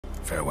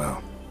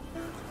Farewell.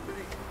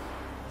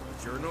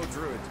 You're no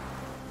druid.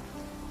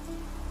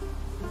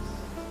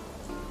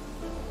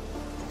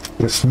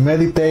 Just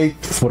meditate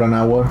for an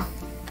hour.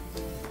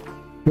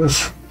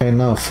 Just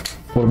enough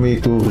for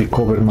me to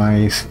recover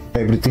my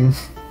everything,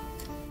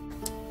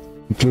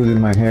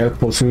 including my health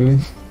possibly,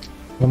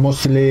 but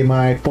mostly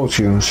my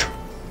potions.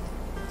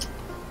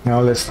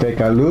 Now let's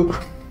take a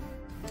look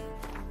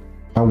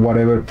at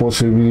whatever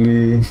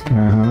possibly.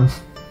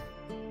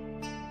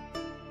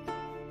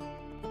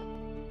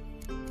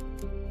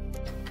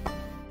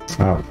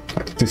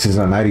 This is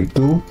a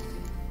 92.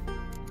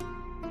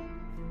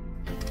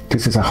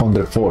 This is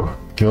 104.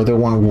 The other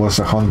one was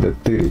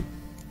 130.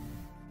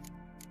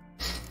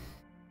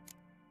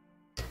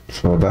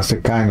 So that's the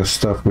kind of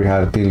stuff we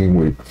are dealing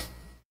with.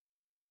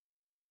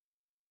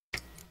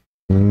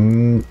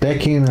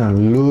 Taking a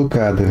look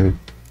at the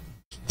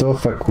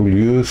stuff I could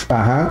use.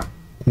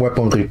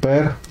 Weapon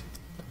repair.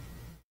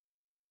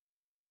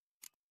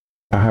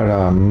 I had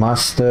a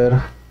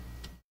master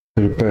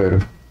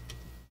repair.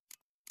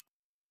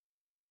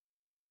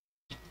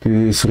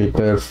 This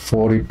repair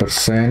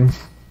 40%.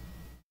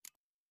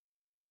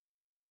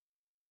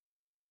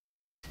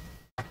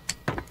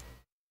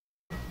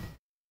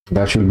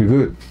 That should be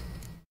good.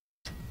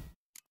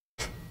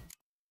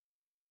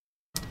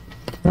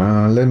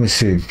 Let me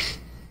see.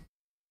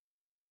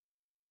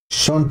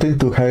 Something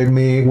to help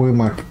me with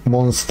my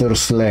monster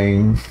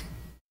slaying.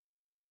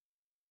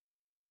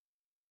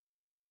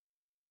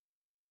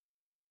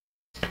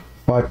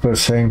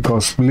 %5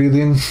 cost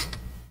bleeding.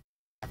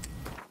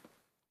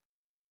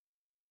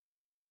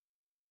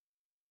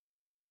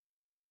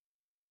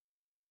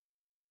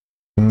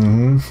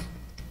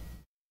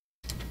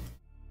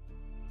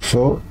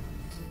 So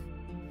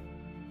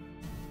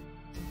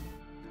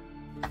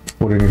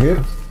put it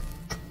here.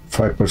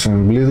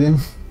 5% bleeding.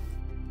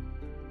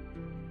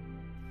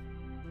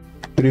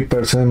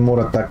 3%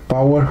 more attack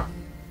power.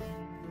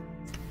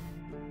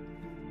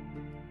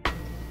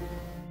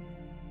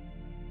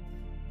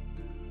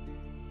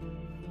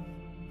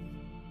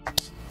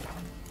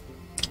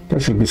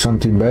 That should be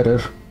something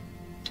better.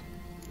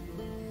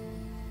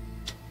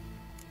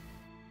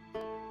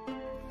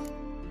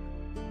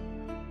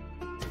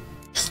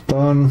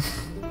 Stun,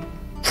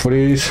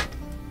 freeze.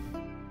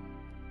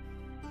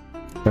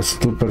 That's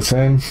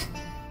 2%.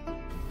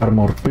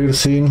 Armor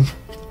piercing,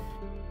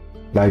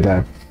 like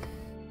that.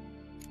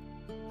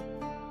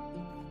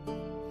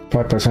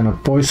 5%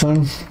 of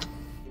poison.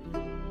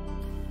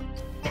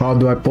 How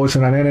do I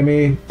poison an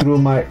enemy? Through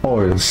my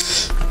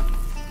oils,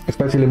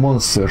 especially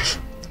monsters.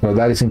 So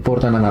that is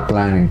important and I'm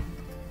planning.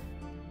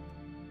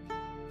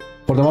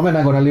 For the moment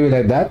I'm gonna leave it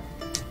like that.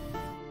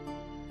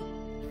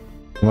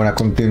 I'm gonna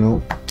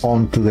continue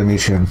on to the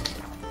mission.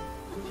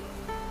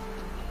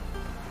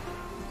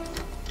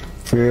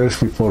 First,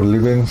 before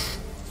leaving,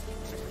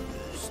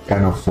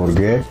 kind of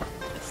forget.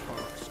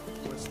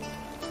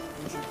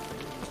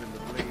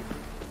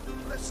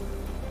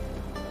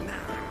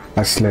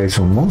 I slay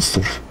some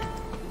monsters.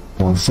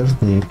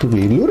 Monsters need to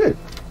be looted.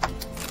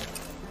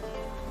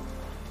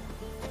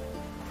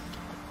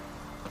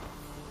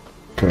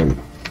 Okay,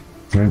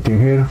 anything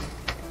here?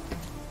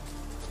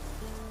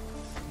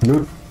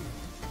 Loot?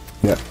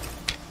 Yeah.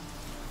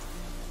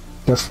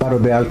 That's part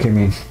of the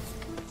alchemy.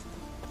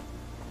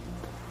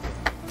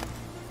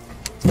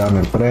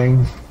 Damage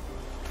brain.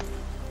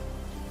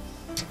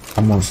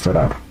 A monster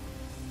out.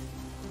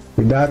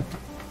 With that,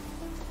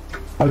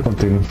 I'll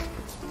continue.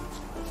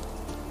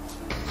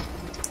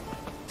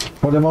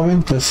 For the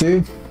moment, let's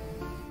see.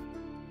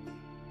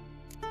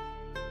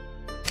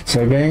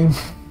 Say again.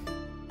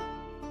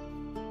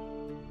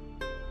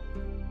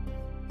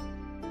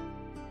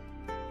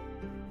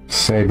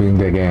 Saving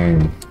the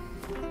game.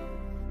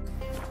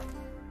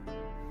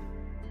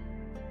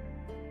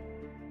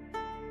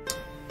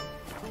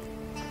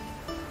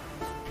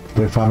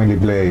 The family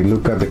blade.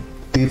 Look at the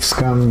tips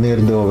come near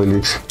the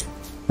obelisk.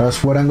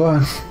 That's where I'm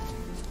going.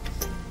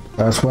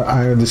 That's where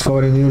I'm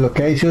discovering new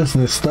locations,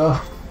 new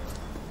stuff.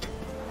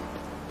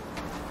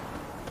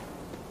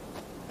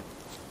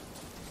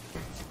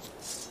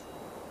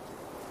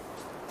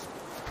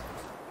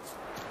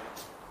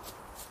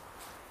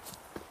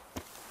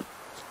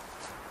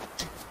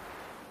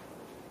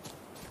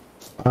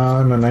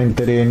 I'm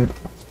entering.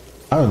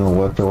 I don't know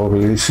what the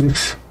obelisk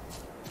is.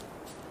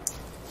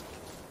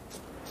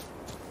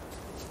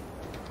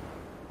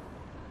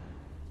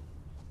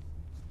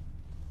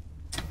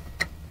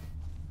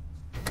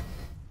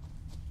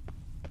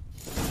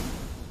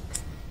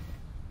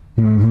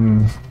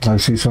 I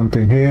see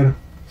something here.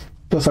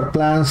 Those are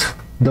plants.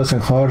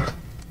 Doesn't hurt.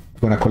 I'm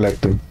gonna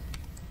collect them.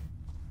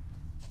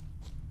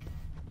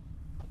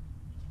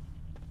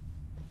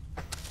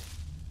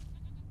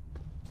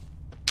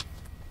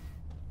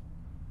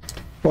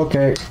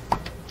 Okay.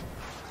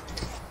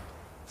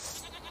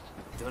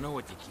 Don't know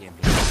what you came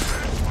here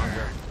for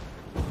longer,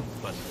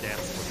 but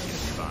that's what you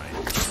find.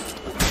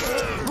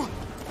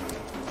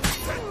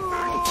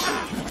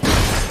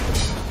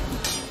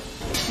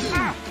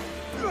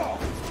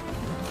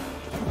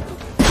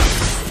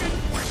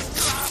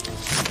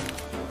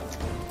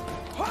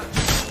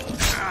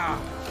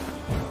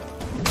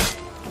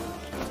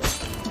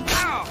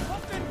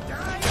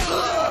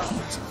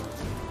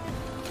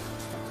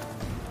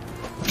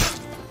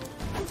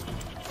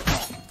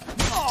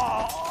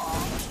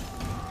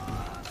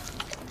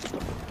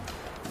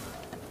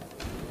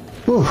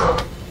 Whew.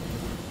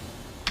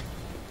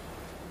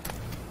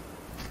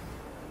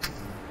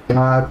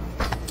 That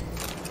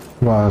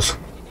was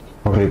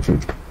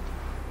horrific.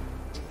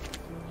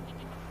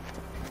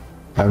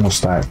 I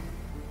almost died.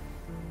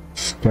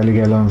 Skelly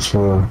gallons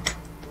for...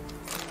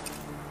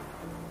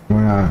 I'm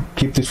gonna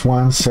keep this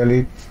one, sell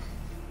it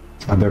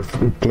at the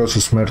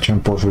closest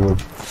merchant possible.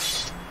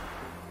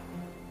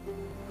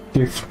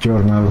 Gift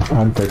journal,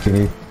 I'm taking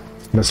it.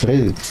 Let's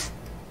read it.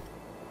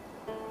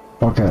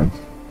 Okay.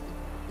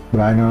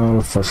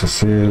 Vinyl,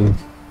 Fossil.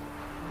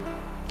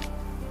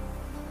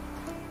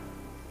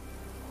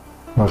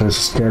 What is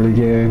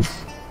Skellige?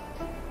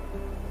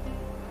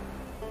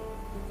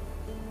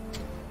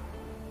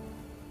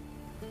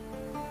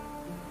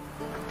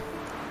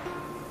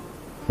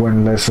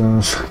 When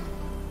lessons.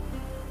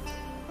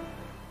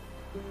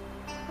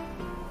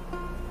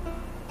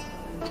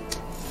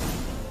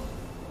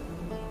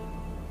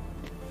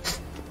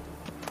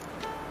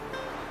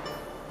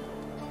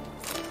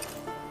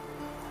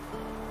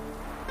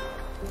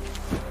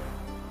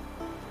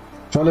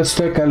 So let's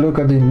take a look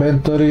at the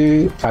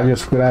inventory. I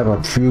just grab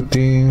a few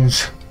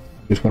things.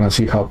 Just wanna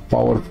see how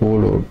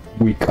powerful or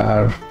weak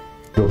are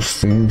those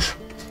things.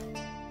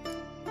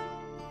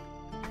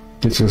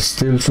 This is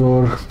steel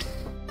sword.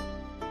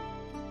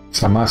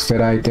 It's a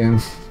master item.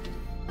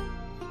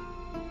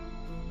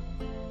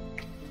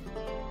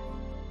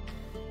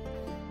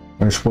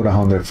 And it's for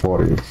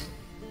 140.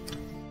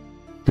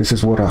 This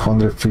is worth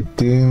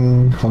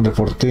 115,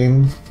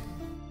 114.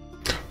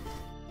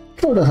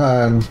 So that's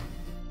an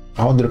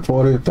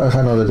 140, that's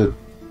another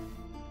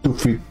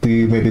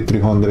 250, maybe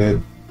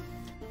 300.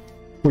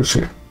 We'll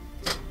see.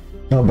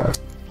 Not bad.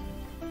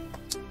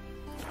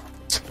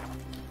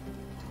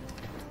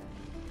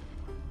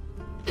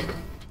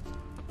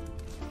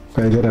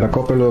 Okay, there are a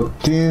couple of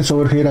things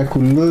over here I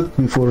could loot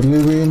before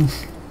leaving.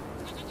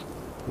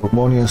 For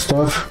money and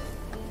stuff.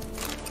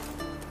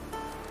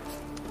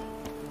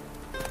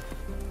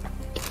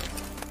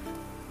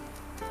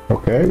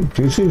 Okay,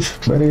 this is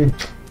very...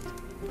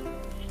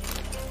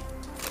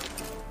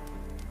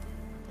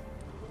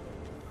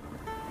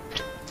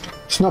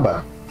 It's not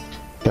bad.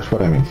 That's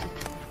what I mean.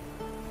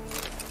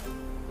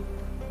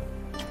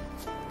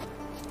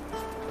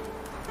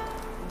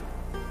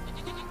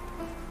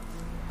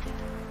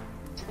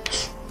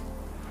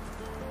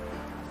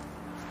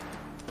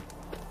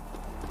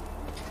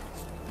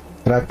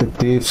 Track the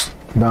thieves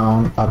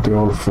down at the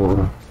old fort.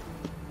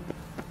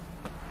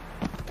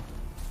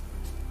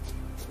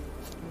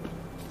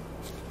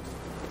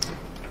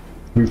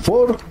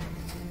 Before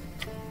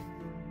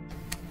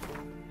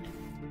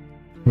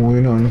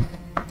moving on,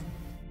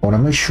 I wanna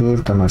make sure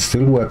that my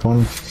steel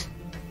weapon.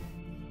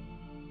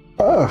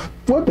 Ah,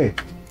 what the?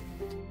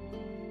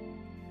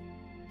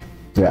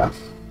 Yeah.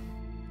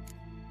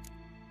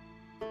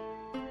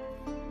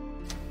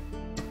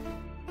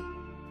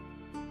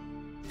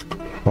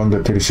 On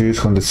the 36,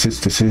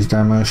 166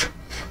 damage.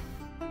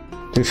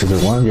 This is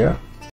the one, yeah.